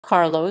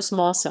Carlos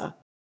Maussa.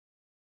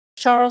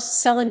 Charles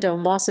Celindo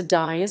Maussa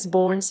Diaz,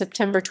 born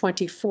September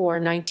 24,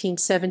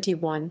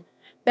 1971,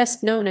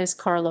 best known as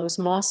Carlos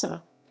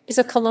Maussa, is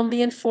a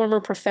Colombian former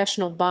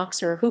professional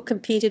boxer who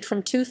competed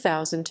from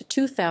 2000 to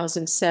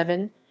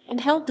 2007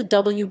 and held the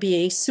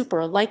WBA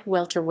super light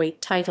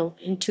welterweight title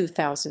in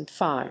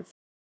 2005.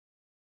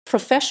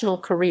 Professional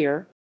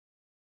career.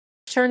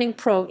 Turning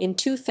pro in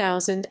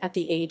 2000 at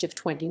the age of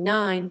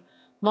 29,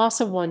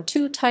 Maussa won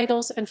 2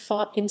 titles and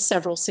fought in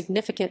several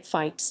significant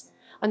fights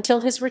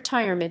until his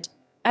retirement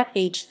at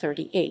age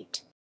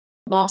 38.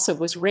 Maussa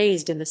was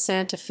raised in the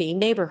Santa Fe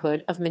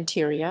neighborhood of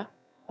Monteria,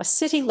 a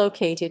city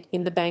located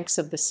in the banks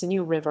of the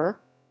Celindo River,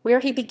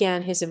 where he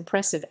began his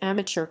impressive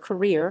amateur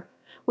career,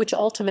 which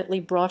ultimately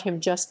brought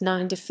him just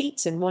 9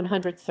 defeats in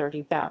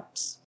 130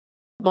 bouts.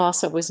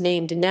 Maussa was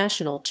named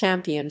national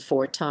champion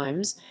 4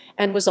 times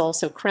and was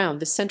also crowned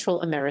the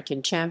Central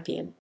American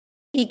champion.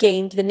 He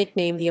gained the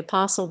nickname the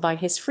Apostle by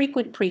his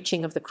frequent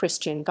preaching of the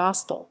Christian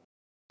gospel.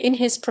 In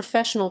his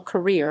professional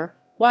career,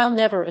 while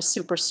never a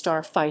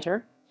superstar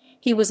fighter,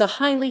 he was a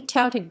highly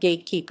touted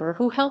gatekeeper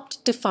who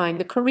helped define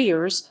the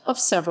careers of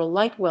several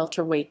light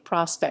welterweight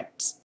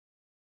prospects.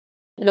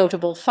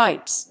 Notable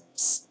fights.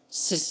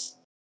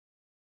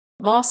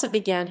 Maussa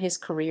began his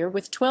career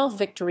with 12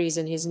 victories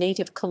in his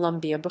native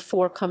Colombia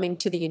before coming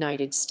to the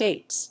United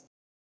States.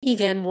 He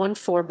then won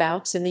 4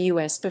 bouts in the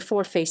U.S.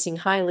 before facing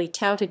highly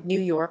touted New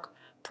York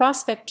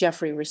prospect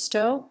Jeffrey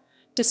Risto,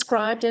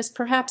 described as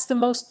perhaps the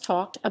most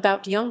talked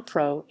about young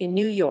pro in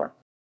New York.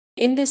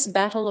 In this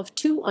battle of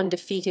 2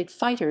 undefeated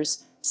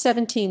fighters,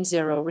 17-0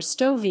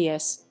 Risto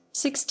vs.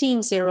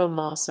 16-0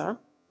 Maussa,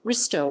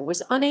 Risto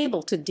was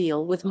unable to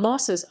deal with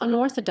Maussa's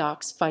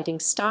unorthodox fighting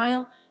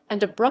style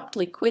and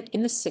abruptly quit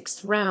in the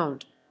 6th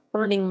round,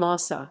 earning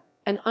Maussa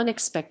an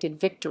unexpected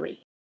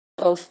victory.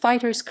 Both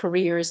fighters'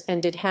 careers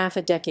ended half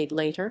a decade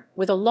later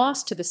with a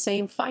loss to the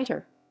same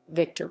fighter,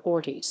 Victor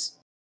Ortiz.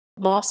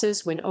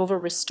 Maussa's win over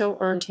Risto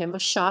earned him a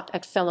shot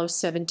at fellow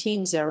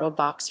 17-0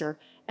 boxer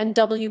and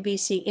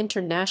WBC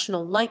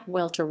International Light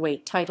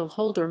Welterweight title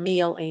holder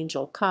Miguel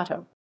Angel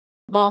Cotto.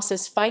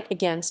 Maussa's fight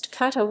against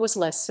Cotto was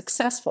less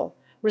successful,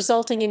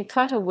 resulting in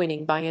Cotto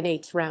winning by an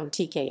 8th round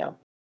TKO.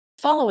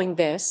 Following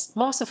this,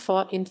 Maussa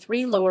fought in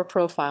 3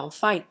 lower-profile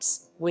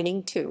fights,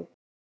 winning 2.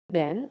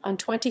 Then, on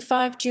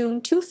 25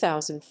 June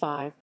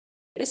 2005,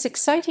 this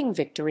exciting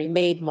victory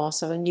made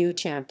Maussa a new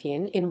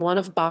champion in one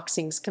of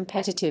boxing's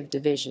competitive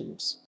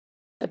divisions.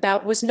 The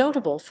bout was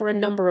notable for a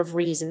number of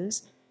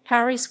reasons.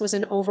 Harris was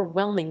an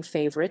overwhelming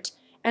favorite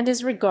and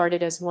is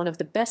regarded as one of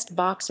the best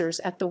boxers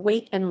at the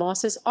weight, and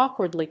Maussa's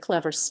awkwardly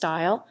clever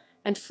style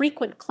and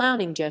frequent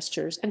clowning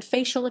gestures and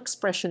facial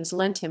expressions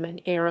lent him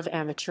an air of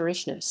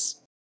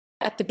amateurishness.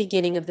 At the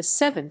beginning of the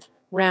 7th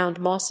round,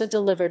 Maussa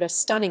delivered a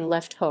stunning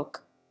left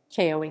hook,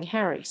 KOing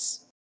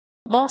Harris.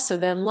 Maussa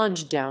then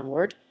lunged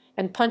downward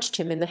and punched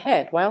him in the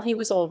head while he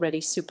was already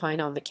supine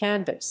on the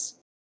canvas.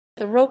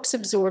 The ropes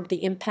absorbed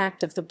the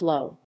impact of the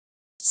blow.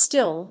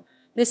 Still,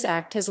 this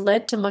act has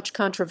led to much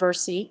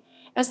controversy,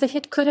 as the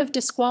hit could have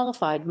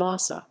disqualified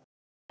Maussa.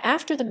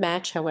 After the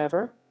match,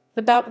 however,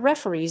 the bout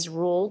referees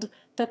ruled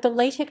that the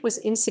late hit was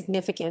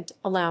insignificant,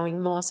 allowing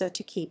Maussa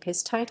to keep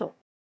his title.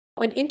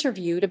 When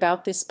interviewed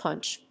about this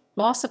punch,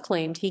 Maussa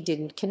claimed he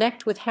didn't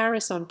connect with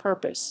Harris on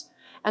purpose,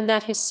 and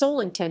that his sole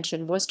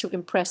intention was to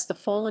impress the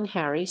fallen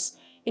Harris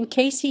in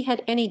case he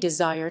had any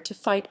desire to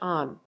fight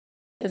on.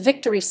 The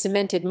victory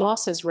cemented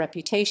Maussa's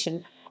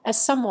reputation as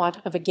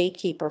somewhat of a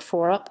gatekeeper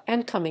for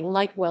up-and-coming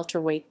light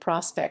welterweight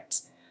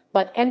prospects,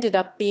 but ended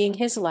up being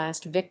his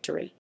last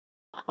victory.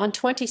 On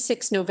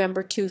 26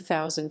 November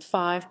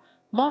 2005,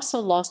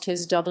 Maussa lost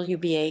his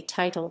WBA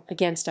title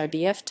against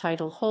IBF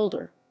title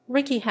holder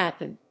Ricky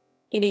Hatton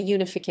in a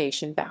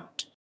unification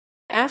bout.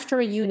 After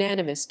a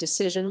unanimous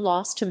decision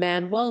loss to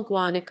Manuel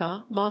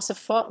Guanica, Maussa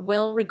fought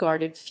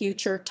well-regarded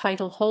future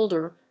title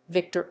holder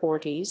Victor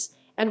Ortiz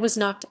and was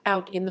knocked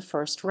out in the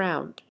 1st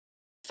round.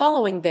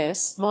 Following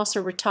this,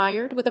 Maussa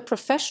retired with a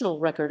professional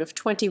record of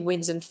 20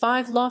 wins and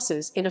 5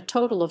 losses in a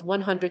total of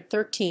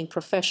 113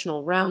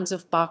 professional rounds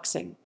of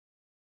boxing.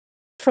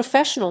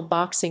 Professional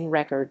boxing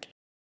record.